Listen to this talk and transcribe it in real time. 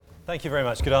Thank you very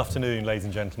much. Good afternoon, ladies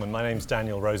and gentlemen. My name's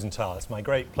Daniel Rosenthal. It's my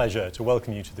great pleasure to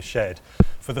welcome you to the Shed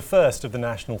for the first of the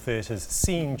National Theatre's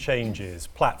Scene Changes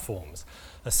platforms,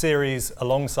 a series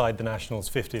alongside the National's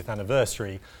 50th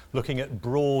anniversary looking at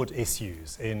broad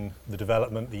issues in the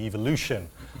development, the evolution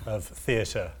of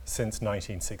theatre since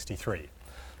 1963.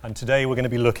 And today we're going to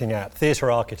be looking at theatre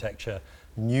architecture,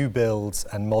 new builds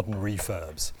and modern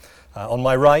refurbs. On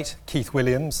my right, Keith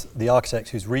Williams, the architect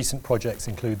whose recent projects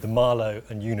include the Marlow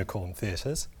and Unicorn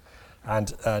Theatres.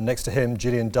 And next to him,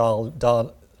 Gillian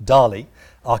Darley,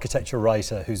 architecture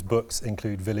writer whose books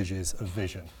include Villages of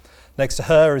Vision. Next to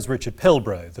her is Richard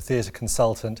Pilbrow, the theatre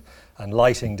consultant and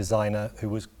lighting designer who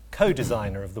was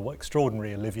co-designer of the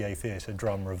extraordinary Olivier Theatre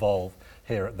Drum Revolve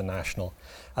here at the National.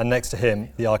 And next to him,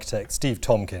 the architect Steve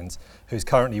Tompkins, who's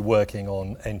currently working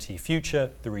on NT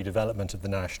Future, the redevelopment of the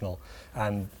National,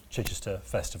 and Chichester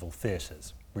Festival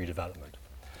Theatres redevelopment.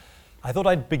 I thought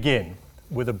I'd begin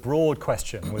with a broad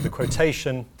question, with a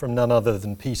quotation from none other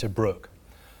than Peter Brook.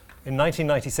 In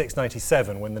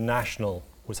 1996-97, when the National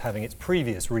was having its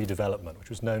previous redevelopment, which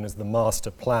was known as the Master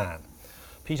Plan,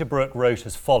 Peter Brook wrote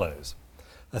as follows: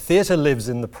 "A theatre lives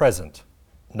in the present.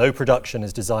 No production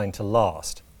is designed to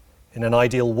last. In an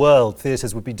ideal world,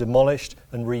 theatres would be demolished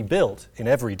and rebuilt in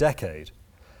every decade.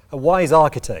 A wise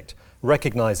architect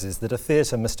recognises that a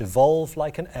theatre must evolve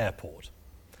like an airport."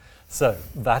 So,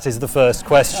 that is the first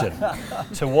question.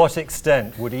 To what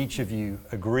extent would each of you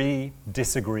agree,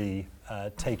 disagree,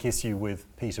 take issue with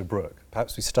Peter Brook?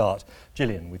 Perhaps we start,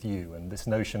 Gillian, with you and this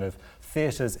notion of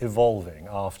theatres evolving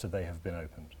after they have been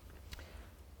opened.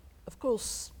 Of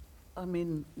course, I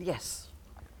mean, yes,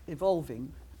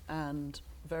 evolving and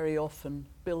very often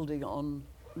building on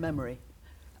memory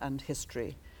and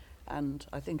history. And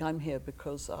I think I'm here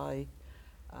because I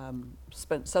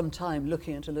spent some time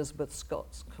looking at Elizabeth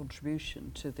Scott's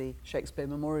contribution to the Shakespeare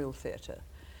Memorial Theatre.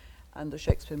 And the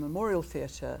Shakespeare Memorial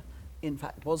Theatre, in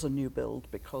fact, was a new build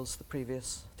because the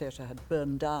previous theatre had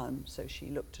burned down, so she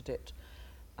looked at it.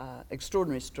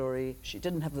 Extraordinary story. She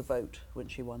didn't have the vote when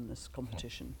she won this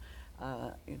competition.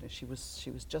 She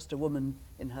was just a woman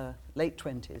in her late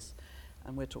 20s,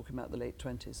 and we're talking about the late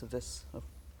 20s of the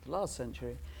last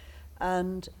century.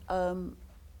 And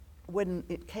when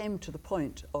it came to the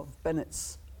point of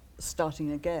Bennett's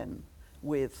starting again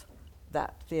with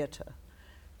that theatre,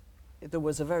 there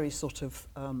was a very sort of,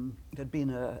 there'd been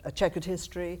a checkered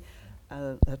history,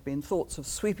 there'd been thoughts of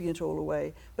sweeping it all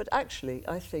away, but actually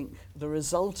I think the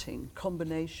resulting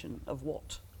combination of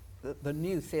what the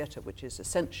new theatre, which is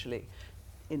essentially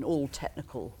in all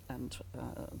technical and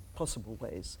possible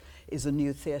ways, is a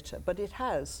new theatre, but it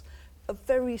has a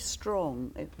very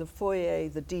strong, the foyer,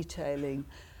 the detailing,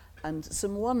 and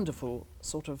some wonderful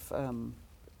sort of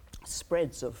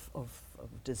spreads of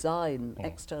design,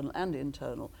 external and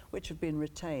internal, which have been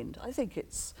retained. I think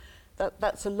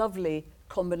that's a lovely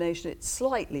combination. It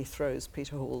slightly throws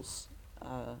Peter Hall's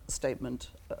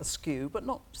statement askew, but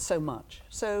not so much.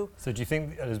 So do you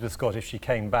think Elizabeth Scott, if she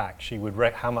came back, she would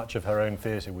how much of her own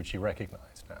theatre would she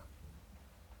recognise now?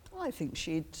 I think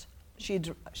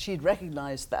she'd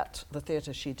recognise that the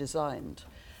theatre she designed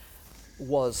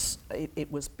was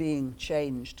being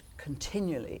changed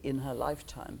continually in her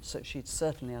lifetime. So she'd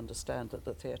certainly understand that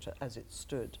the theatre, as it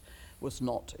stood, was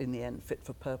not in the end fit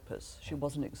for purpose. She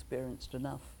wasn't experienced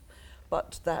enough,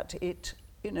 but that it,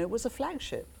 was a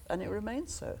flagship, and it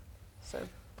remains so. So,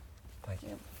 thank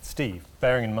you, Steve.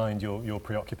 Bearing in mind your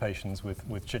preoccupations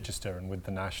with Chichester and with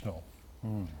the National,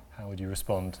 how would you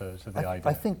respond to the idea?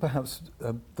 I think perhaps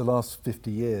the last 50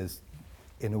 years,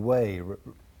 in a way,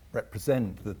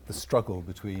 represent the struggle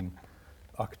between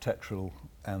architectural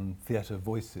and theatre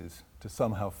voices to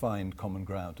somehow find common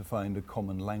ground, to find a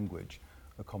common language,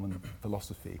 a common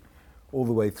philosophy, all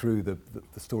the way through the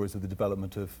stories of the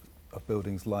development of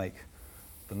buildings like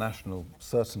the National.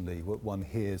 Certainly what one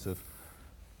hears of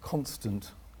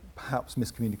constant, perhaps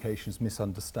miscommunications,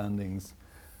 misunderstandings.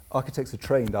 Architects are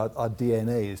trained, our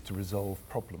DNA is to resolve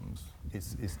problems,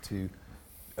 is to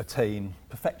attain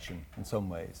perfection in some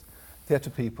ways. Theatre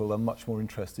people are much more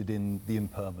interested in the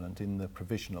impermanent, in the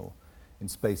provisional, in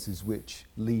spaces which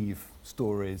leave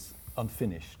stories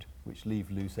unfinished, which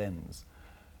leave loose ends.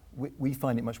 We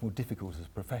find it much more difficult as a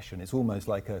profession. It's almost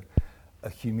like a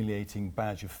humiliating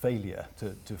badge of failure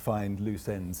to find loose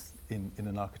ends in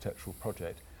an architectural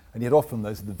project. And yet often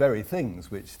those are the very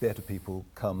things which theatre people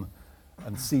come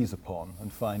and seize upon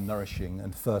and find nourishing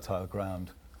and fertile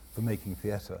ground for making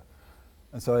theatre.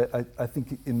 And so I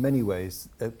think in many ways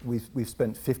we've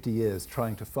spent 50 years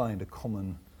trying to find a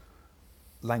common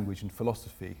language and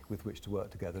philosophy with which to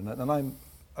work together. And I'm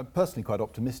personally quite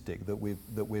optimistic that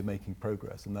we're making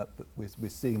progress and that we're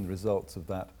seeing the results of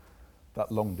that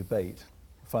that long debate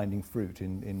finding fruit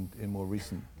in more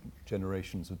recent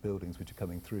generations of buildings which are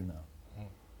coming through now.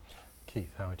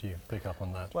 Keith, how would you pick up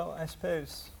on that? Well, I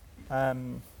suppose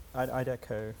I'd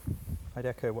echo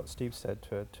what Steve said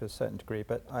to a certain degree,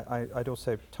 but I'd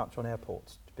also touch on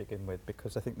airports to begin with,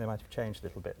 because I think they might have changed a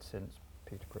little bit since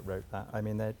Peter Brook wrote that. I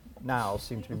mean, they now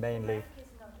seem to be mainly...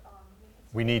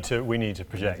 We need to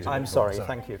project. I'm sorry,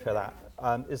 thank you for that.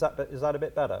 Is that a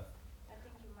bit better? I think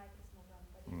your mic is not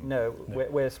on. No,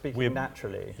 we're speaking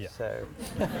naturally, yeah. so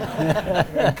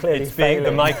clearly It's being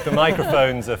the failing. the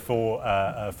microphones are for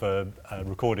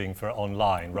recording for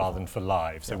online rather than for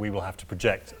live, so we will have to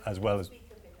project as well as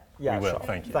Yeah, we will. sure.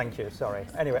 Thank you. Thank you, sorry.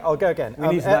 Anyway, I'll go again. We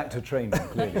need an actor training,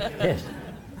 clearly. Yes.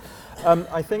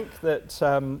 I think that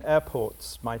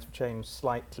airports might have changed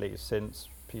slightly since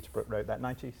Peter Brook wrote that,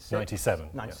 96? 97.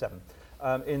 97.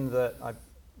 In that,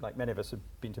 like many of us, have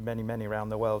been to many, many around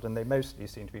the world, and they mostly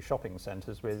seem to be shopping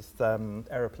centres with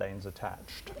aeroplanes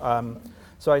attached.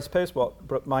 So I suppose what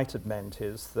Brook might have meant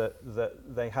is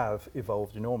that they have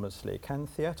evolved enormously. Can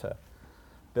theatre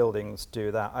buildings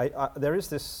do that? There is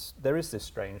this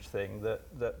strange thing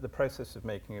that the process of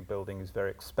making a building is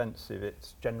very expensive.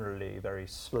 It's generally very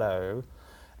slow,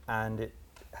 and it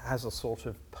has a sort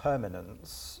of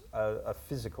permanence, a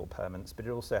physical permanence, but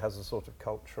it also has a sort of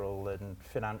cultural and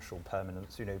financial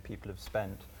permanence. You know, people have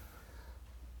spent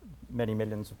many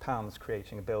millions of pounds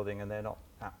creating a building, and they're not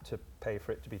apt to pay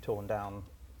for it to be torn down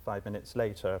 5 minutes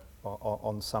later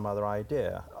on some other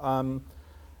idea.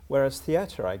 Whereas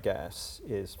theatre, I guess,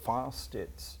 is fast,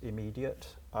 it's immediate.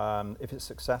 If it's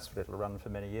successful, it'll run for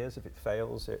many years. If it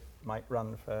fails, it might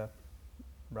run for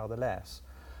rather less.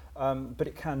 But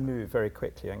it can move very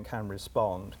quickly and can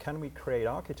respond. Can we create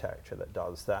architecture that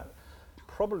does that?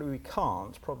 Probably we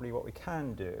can't. Probably what we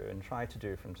can do and try to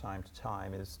do from time to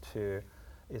time is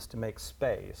to make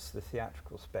space, the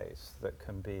theatrical space, that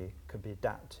can be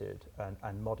adapted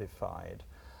and modified.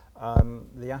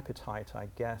 The appetite, I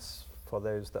guess, for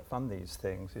those that fund these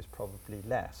things is probably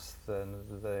less than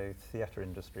the theatre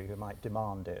industry who might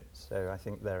demand it. So I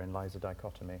think therein lies a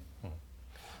dichotomy.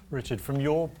 Richard, from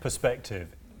your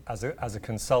perspective, as a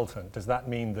consultant, does that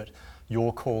mean that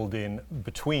you're called in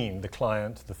between the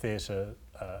client, the theatre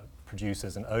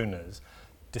producers and owners,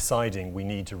 deciding we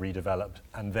need to redevelop,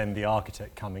 and then the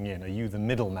architect coming in? Are you the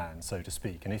middleman, so to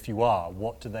speak? And if you are,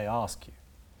 what do they ask you?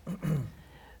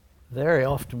 Very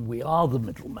often we are the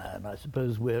middleman. I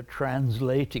suppose we're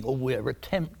translating, or we're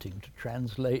attempting to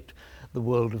translate the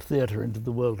world of theatre into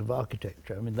the world of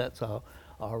architecture. I mean, that's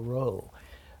our role.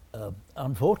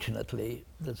 Unfortunately,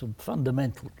 there's a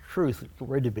fundamental truth that's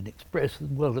already been expressed. The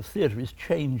world of theatre is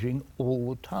changing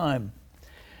all the time.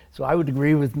 So I would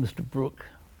agree with Mr. Brook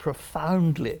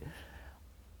profoundly.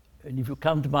 And if you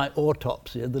come to my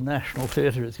autopsy, the National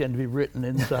Theatre is going to be written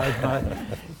inside my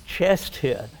chest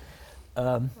here.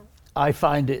 I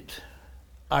find it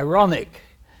ironic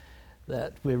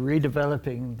that we're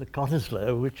redeveloping the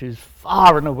Cottesloe, which is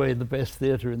far and away the best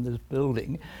theatre in this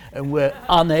building, and we're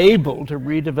unable to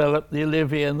redevelop the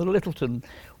Olivier and the Lyttelton,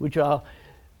 which are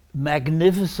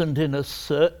magnificent in a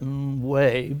certain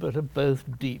way, but are both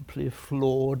deeply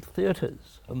flawed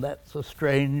theatres. And that's a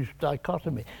strange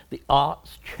dichotomy. The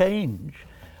arts change.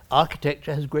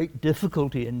 Architecture has great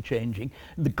difficulty in changing.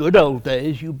 In the good old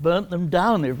days, you burnt them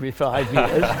down every 5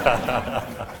 years.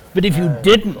 But if you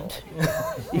didn't,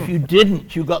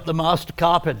 you got the master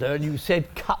carpenter and you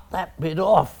said, cut that bit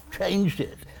off, changed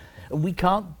it. And we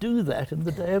can't do that in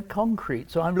the day of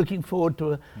concrete. So I'm looking forward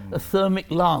to a thermic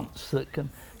lance that can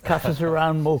cut us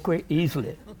around more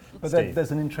easily. But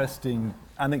there's an interesting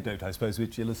anecdote, I suppose,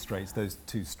 which illustrates those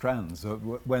two strands.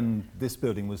 When this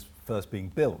building was first being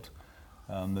built,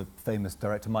 the famous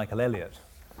director Michael Elliott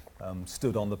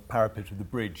stood on the parapet of the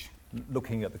bridge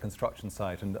looking at the construction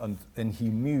site, and he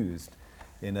mused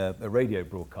in a radio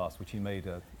broadcast which he made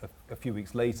a few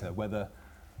weeks later whether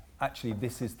actually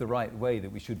this is the right way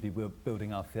that we should be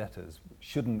building our theatres.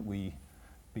 Shouldn't we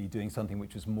be doing something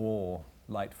which was more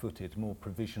light-footed, more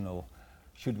provisional?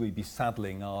 Should we be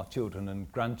saddling our children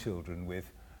and grandchildren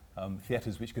with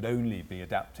theatres which could only be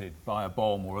adapted by a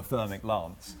bomb or a thermic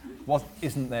lance?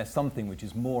 Isn't there something which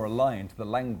is more aligned to the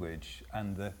language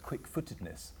and the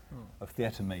quick-footedness of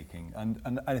theatre making?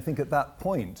 And I think at that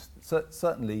point,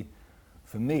 certainly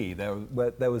for me,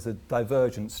 there was a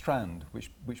divergent strand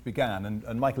which began,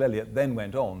 and Michael Elliott then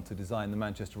went on to design the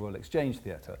Manchester Royal Exchange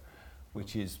Theatre,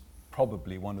 which is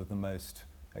probably one of the most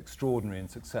extraordinary and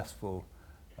successful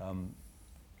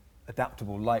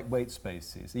adaptable lightweight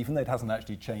spaces. Even though it hasn't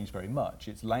actually changed very much,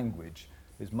 its language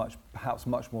is perhaps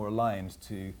much more aligned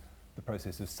to the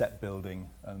process of set building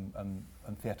and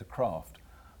theatre craft.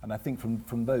 And I think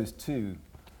from those two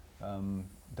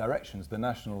directions, the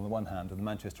National on the one hand and the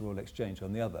Manchester Royal Exchange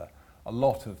on the other, a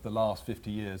lot of the last 50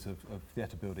 years of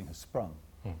theatre building has sprung.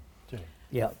 Julie.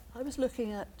 Yeah. I was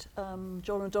looking at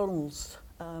John O'Donnell's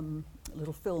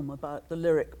little film about the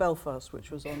lyric Belfast,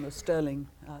 which was on the Sterling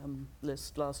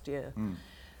list last year.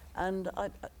 And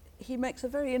he makes a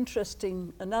very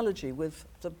interesting analogy with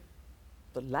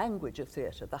the language of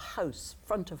theatre, the house,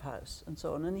 front of house, and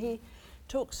so on. And he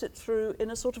talks it through in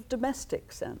a sort of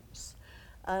domestic sense.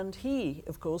 And he,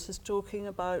 of course, is talking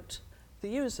about the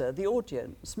user, the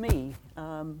audience, me,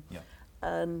 and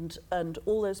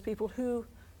all those people who,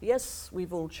 yes,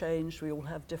 we've all changed, we all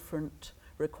have different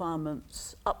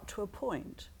requirements up to a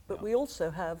point, but we also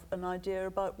have an idea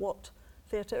about what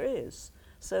theatre is.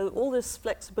 So all this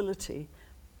flexibility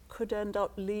could end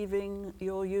up leaving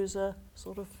your user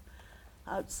sort of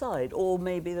outside, or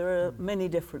maybe there are many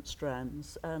different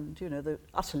strands, and you know, the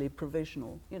utterly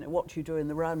provisional, you know, what you do in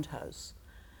the roundhouse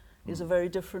is a very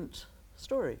different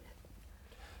story.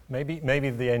 Maybe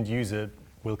the end user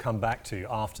will come back to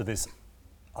after this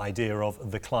idea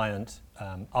of the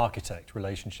client-architect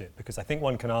relationship, because I think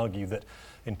one can argue that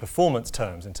in performance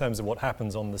terms, in terms of what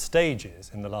happens on the stages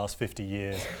in the last 50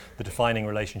 years, the defining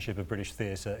relationship of British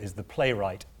theatre is the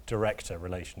playwright-director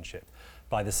relationship.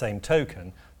 By the same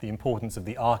token, the importance of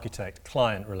the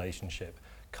architect-client relationship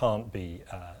can't be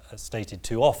stated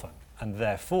too often, and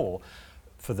therefore,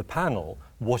 for the panel,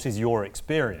 what is your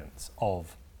experience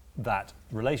of that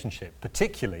relationship,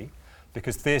 particularly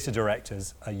because theatre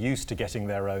directors are used to getting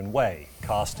their own way,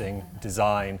 casting,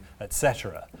 design,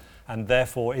 etc. And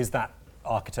therefore, is that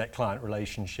architect-client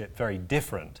relationship very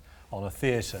different on a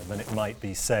theatre than it might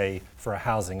be, say, for a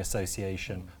housing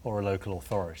association or a local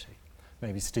authority?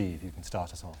 Maybe Steve, you can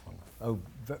start us off on that. Oh,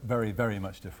 very, very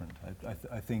much different.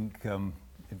 I think, in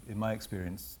my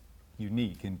experience,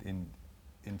 unique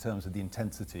in terms of the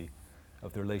intensity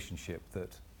of the relationship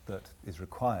that is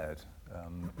required,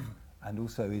 and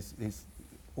also is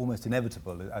almost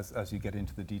inevitable as you get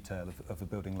into the detail of a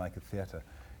building like a theatre.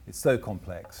 It's so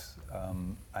complex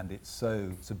and it's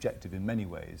so subjective in many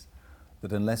ways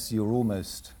that unless you're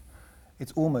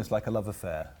it's almost like a love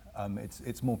affair.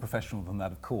 It's more professional than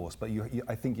that, of course, but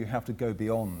I think you have to go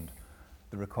beyond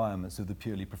the requirements of the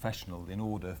purely professional in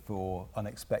order for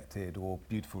unexpected or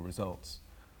beautiful results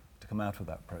to come out of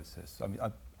that process. I mean,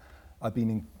 I've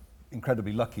been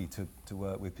incredibly lucky to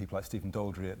work with people like Stephen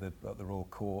Daldry at the Royal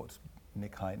Court,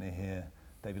 Nick Heitner here,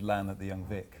 David Lamb at the Young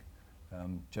Vic,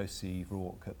 Josie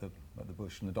Rourke at the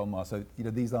Bush and the Donmar. So, you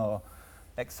know, these are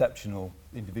exceptional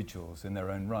individuals in their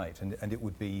own right, and it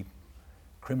would be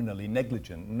criminally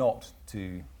negligent not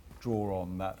to draw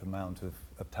on that amount of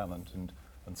talent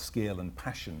and skill and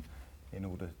passion in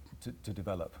order to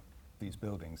develop these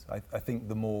buildings. I think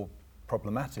the more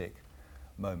problematic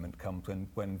moment comes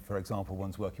when, for example,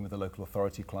 one's working with a local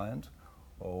authority client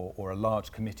or a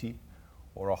large committee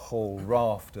or a whole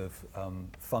raft of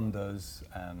funders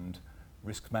and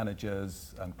risk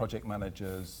managers and project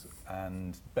managers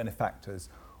and benefactors,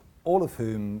 all of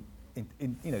whom,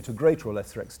 to a greater or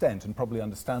lesser extent, and probably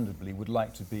understandably, would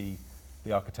like to be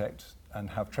the architect and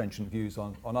have trenchant views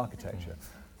on architecture.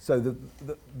 So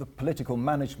the political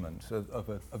management of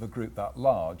a group that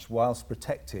large, whilst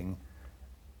protecting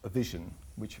a vision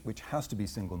which has to be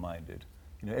single-minded.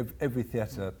 You know, every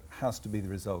theatre has to be the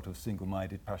result of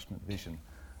single-minded, passionate vision.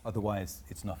 Otherwise,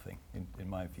 it's nothing, in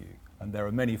my view. And there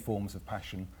are many forms of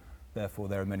passion, therefore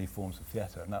there are many forms of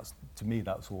theatre. And to me,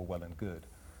 that's all well and good.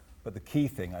 But the key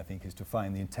thing, I think, is to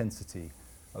find the intensity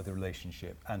of the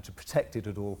relationship and to protect it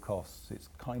at all costs. It's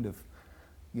kind of,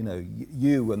 you know,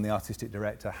 you and the artistic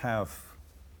director have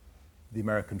the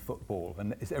American football,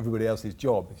 and it's everybody else's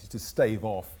job is to stave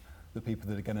off the people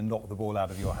that are going to knock the ball out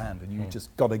of your hand, and you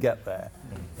just got to get there.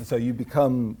 And so you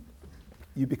become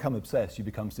obsessed, you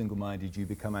become single-minded, you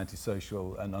become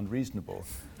antisocial and unreasonable,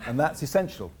 and that's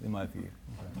essential, in my view.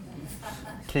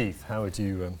 Keith, how would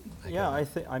you? Yeah,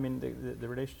 I mean, the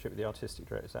relationship with the artistic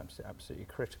director is absolutely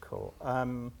critical.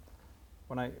 The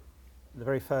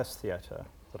very first theatre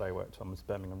that I worked on was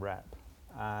Birmingham Rep,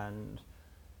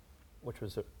 which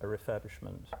was a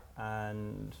refurbishment,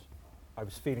 and I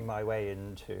was feeling my way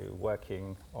into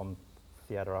working on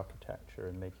theatre architecture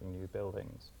and making new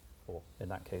buildings, or in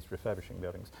that case, refurbishing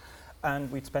buildings. And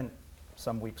we'd spent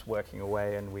some weeks working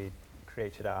away, and we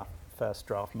created our first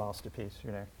draft masterpiece,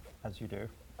 you know, as you do.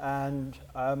 And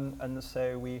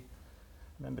so we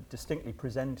remember distinctly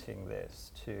presenting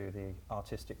this to the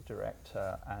artistic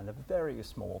director and a very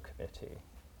small committee.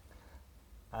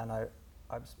 And I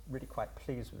was really quite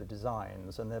pleased with the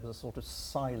designs, and there was a sort of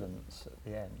silence at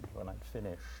the end when I'd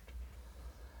finished.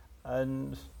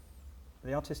 And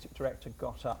the artistic director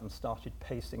got up and started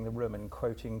pacing the room and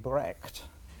quoting Brecht.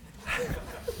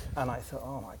 And I thought,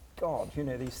 oh my God, you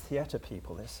know, these theatre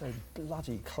people, they're so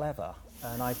bloody clever.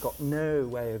 And I've got no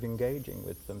way of engaging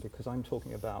with them because I'm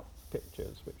talking about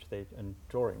pictures and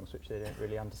drawings which they don't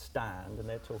really understand, and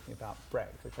they're talking about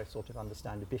Brecht, which I sort of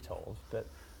understand a bit of, but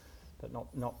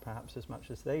not perhaps as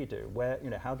much as they do. Where, you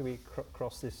know, how do we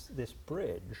cross this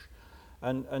bridge?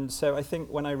 And so I think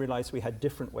when I realised we had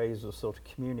different ways of sort of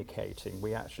communicating,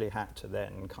 we actually had to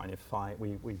then kind of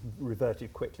we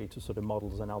reverted quickly to sort of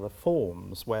models and other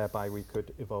forms whereby we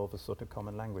could evolve a sort of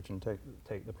common language and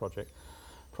take the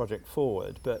project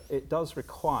forward. But it does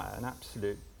require an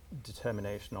absolute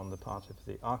determination on the part of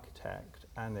the architect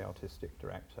and the artistic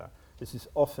director. This is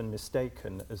often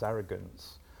mistaken as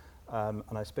arrogance, and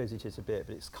I suppose it is a bit,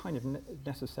 but it's kind of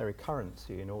necessary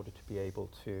currency in order to be able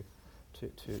to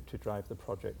drive the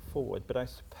project forward. But I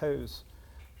suppose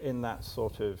in that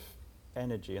sort of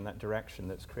energy and that direction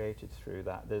that's created through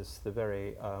that, there's the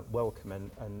very welcome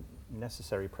and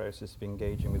necessary process of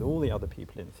engaging with all the other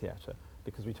people in theatre,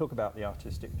 because we talk about the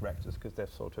artistic directors because they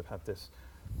sort of have this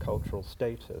cultural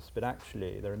status, but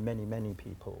actually there are many, many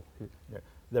people who, you know,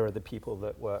 there are the people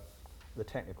that work the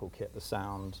technical kit, the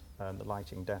sound, the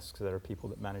lighting desks, there are people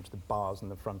that manage the bars in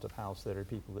the front of house, there are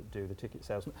people that do the ticket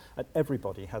sales, and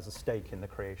everybody has a stake in the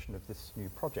creation of this new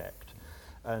project.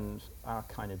 And our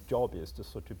kind of job is to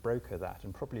sort of broker that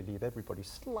and probably leave everybody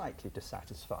slightly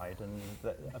dissatisfied, and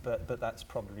but that's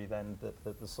probably then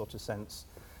the sort of sense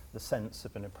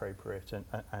of an appropriate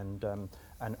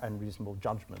and reasonable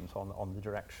judgment on the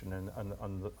direction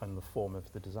and the form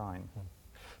of the design.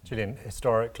 Gillian,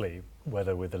 historically,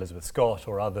 whether with Elizabeth Scott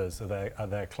or others, are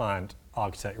there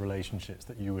client-architect relationships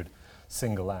that you would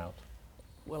single out?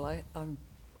 Well, I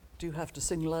do have to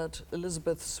single out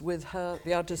Elizabeth's with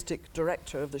the artistic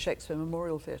director of the Shakespeare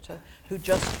Memorial Theatre, who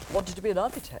just wanted to be an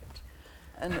architect.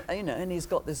 And, you know, and he's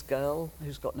got this girl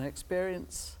who's got no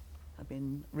experience,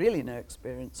 really no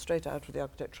experience, straight out of the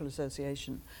Architectural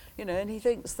Association, you know, and he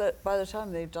thinks that by the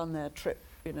time they've done their trip,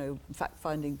 you know,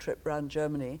 fact-finding trip around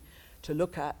Germany, to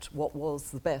look at what was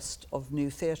the best of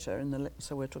new theatre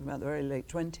so we're talking about the very late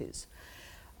 20s.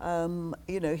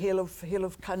 You know, he'll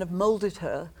have kind of moulded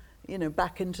her, you know,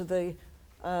 back into the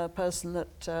person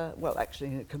that, well,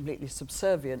 actually a completely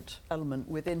subservient element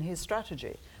within his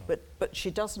strategy. But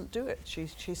she doesn't do it.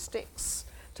 She sticks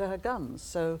to her guns.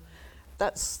 So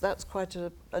that's quite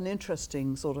an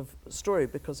interesting sort of story,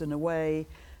 because in a way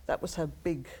that was her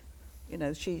big, you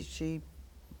know,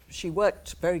 she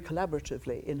worked very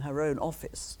collaboratively in her own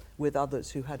office with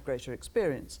others who had greater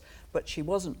experience, but she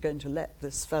wasn't going to let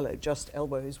this fellow just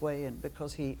elbow his way in,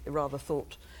 because he rather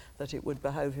thought that it would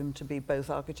behove him to be both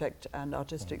architect and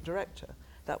artistic director.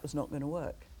 That was not going to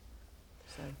work.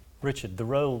 So. Richard, the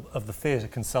role of the theatre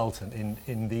consultant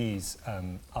in these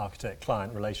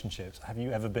architect-client relationships, have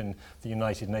you ever been the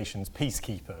United Nations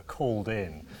peacekeeper called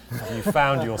in? Have you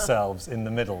found yourselves in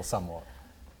the middle somewhat?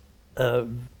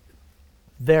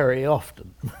 Very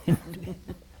often.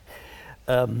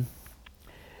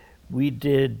 We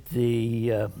did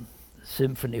the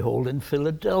Symphony Hall in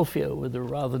Philadelphia with a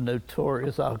rather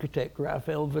notorious architect,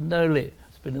 Raphael Vanoli.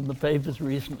 It's been in the papers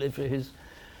recently for his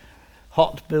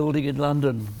hot building in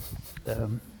London.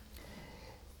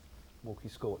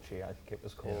 Walkie-Scorchy, I think it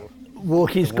was called.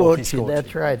 Walkie-Scorchy,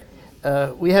 that's right.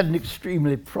 We had an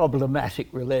extremely problematic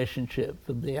relationship,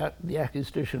 and the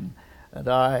acoustician and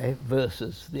I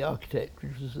versus the architect,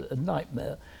 which was a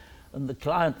nightmare. And the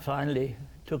client finally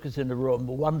took us in a room,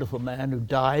 a wonderful man who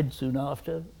died soon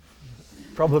after,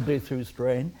 probably through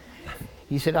strain.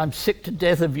 He said, "I'm sick to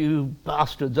death of you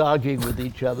bastards arguing with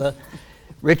each other.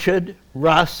 Richard,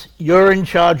 Russ, you're in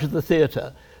charge of the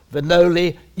theatre.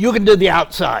 Vanoli, you can do the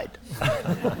outside."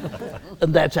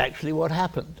 And that's actually what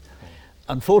happened.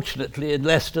 Unfortunately, in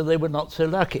Leicester, they were not so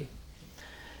lucky.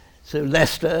 So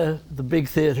Leicester, the big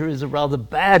theatre, is a rather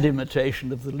bad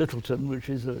imitation of the Littleton, which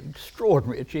is an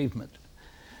extraordinary achievement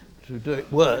to do it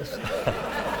worse.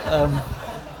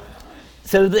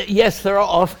 So yes, there are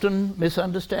often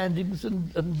misunderstandings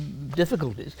and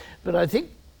difficulties, but I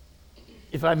think,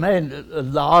 if I may, in a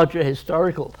larger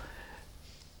historical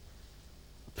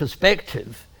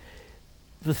perspective,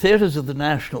 the theatres of the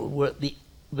National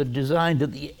were designed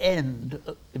at the end,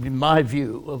 in my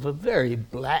view, of a very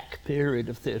black period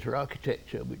of theatre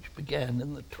architecture, which began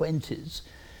in the 20s,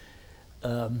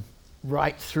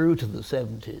 right through to the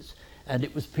 70s. And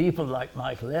it was people like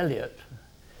Michael Elliott,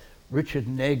 Richard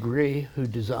Negri, who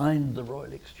designed the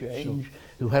Royal Exchange, sure,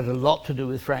 who had a lot to do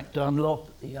with Frank Dunlop,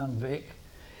 the young Vic.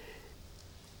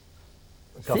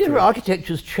 Theatre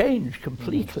architecture's changed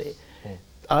completely.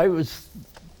 I was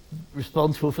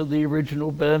responsible for the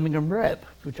original Birmingham Rep,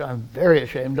 which I'm very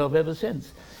ashamed of ever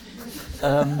since.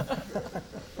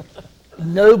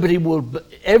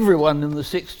 Everyone in the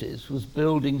 60s was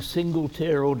building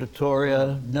single-tier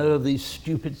auditoria, no of these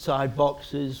stupid side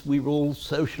boxes. We were all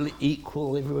socially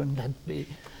equal. Everyone had to be,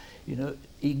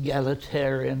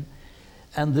 egalitarian.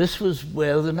 And this was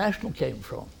where the National came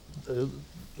from.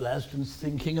 Lasdun's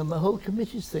thinking and the whole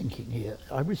committee's thinking here.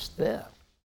 I was there.